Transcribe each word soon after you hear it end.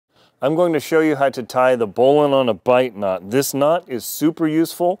I'm going to show you how to tie the bowline on a bight knot. This knot is super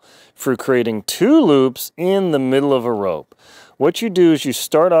useful for creating 2 loops in the middle of a rope. What you do is you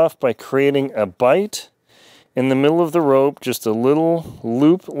start off by creating a bight in the middle of the rope, just a little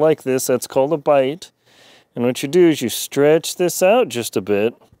loop like this, that's called a bight. And what you do is you stretch this out just a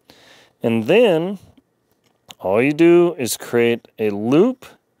bit, and then all you do is create a loop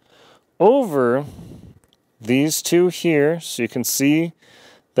over these 2 here, so you can see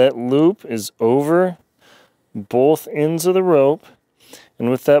that loop is over both ends of the rope.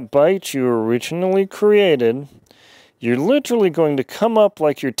 And with that bight you originally created, you're literally going to come up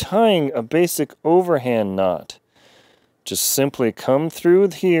like you're tying a basic overhand knot. Just simply come through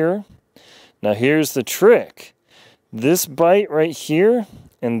here. Now here's the trick. This bight right here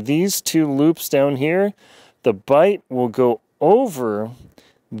and these 2 loops down here, the bight will go over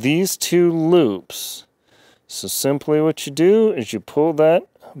these 2 loops. So simply what you do is you pull that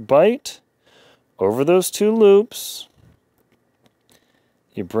bight over those 2 loops,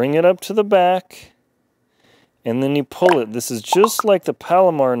 you bring it up to the back, and then you pull it. This is just like the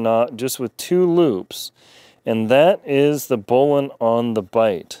Palomar knot, just with 2 loops. And that is the bowline on the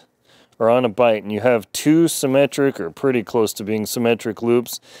bight, or on a bight. And you have 2 symmetric, or pretty close to being symmetric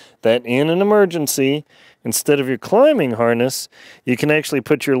loops, that in an emergency, instead of your climbing harness, you can actually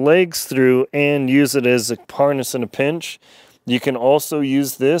put your legs through and use it as a harness in a pinch. You can also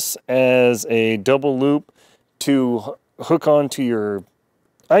use this as a double loop to hook onto your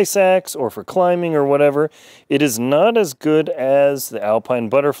ice axe or for climbing or whatever. It is not as good as the Alpine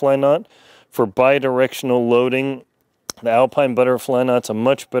butterfly knot for bidirectional loading. The Alpine butterfly knot's a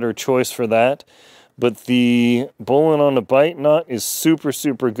much better choice for that, but the bowline on a bight knot is super,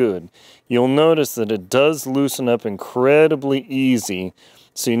 super good. You'll notice that it does loosen up incredibly easy,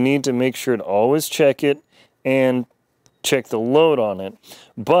 so you need to make sure to always check it and check the load on it.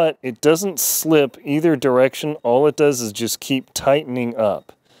 But it doesn't slip either direction. All it does is just keep tightening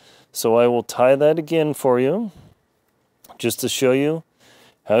up. So I will tie that again for you, just to show you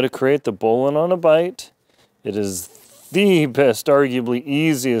how to create the bowline on a bight. It is the best, arguably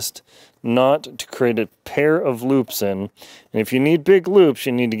easiest knot to create a pair of loops in. And if you need big loops,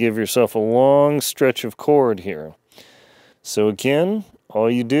 you need to give yourself a long stretch of cord here. So again, all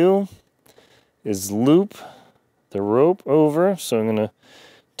you do is loop the rope over. So I'm going to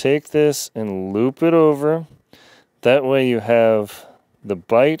take this and loop it over. That way you have the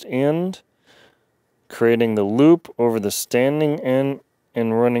bight end creating the loop over the standing end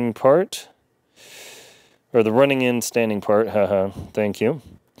and running part, or the running end standing part, haha, thank you.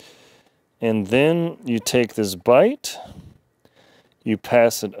 And then you take this bight, you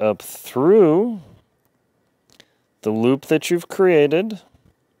pass it up through the loop that you've created,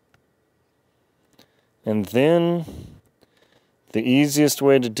 and then the easiest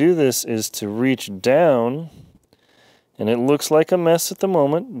way to do this is to reach down, and it looks like a mess at the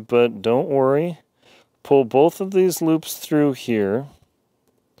moment, but don't worry. Pull both of these loops through here,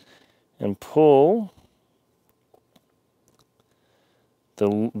 and pull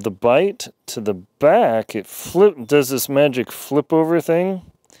the bight to the back. It does this magic flip over thing,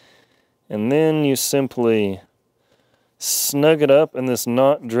 and then you simply snug it up, and this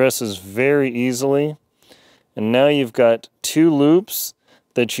knot dresses very easily. And now you've got 2 loops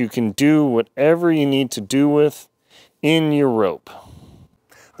that you can do whatever you need to do with in your rope.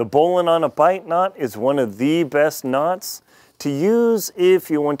 The bowline on a bight knot is one of the best knots to use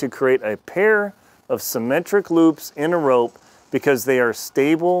if you want to create a pair of symmetric loops in a rope, because they are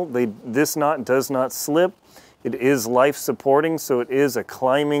stable. This knot does not slip. It is life supporting, so it is a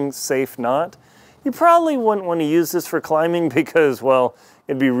climbing safe knot. You probably wouldn't want to use this for climbing because, well,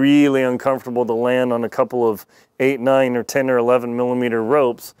 it'd be really uncomfortable to land on a couple of 8, 9, or 10, or 11 millimeter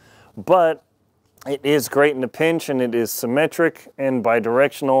ropes. But it is great in a pinch, and it is symmetric and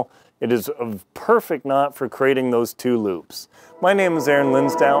bidirectional. It is a perfect knot for creating those 2 loops. My name is Aaron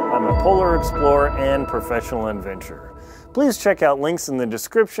Linsdau. I'm a polar explorer and professional adventurer. Please check out links in the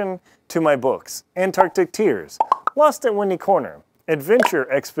description to my books: Antarctic Tears, Lost at Windy Corner,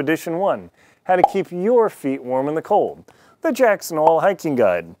 Adventure Expedition 1, How to Keep Your Feet Warm in the Cold, The Jackson Hole Hiking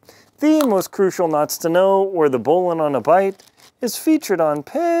Guide, The Most Crucial Knots to Know, where the bowline on a bight is featured on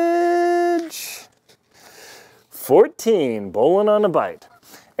page 14, Bowline on a Bight,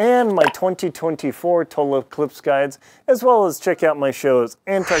 and my 2024 Total Eclipse Guides, as well as check out my shows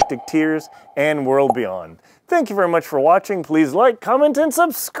Antarctic Tears and World Beyond. Thank you very much for watching. Please like, comment, and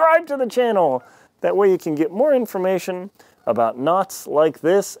subscribe to the channel. That way you can get more information about knots like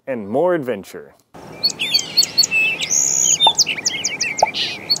this and more adventure.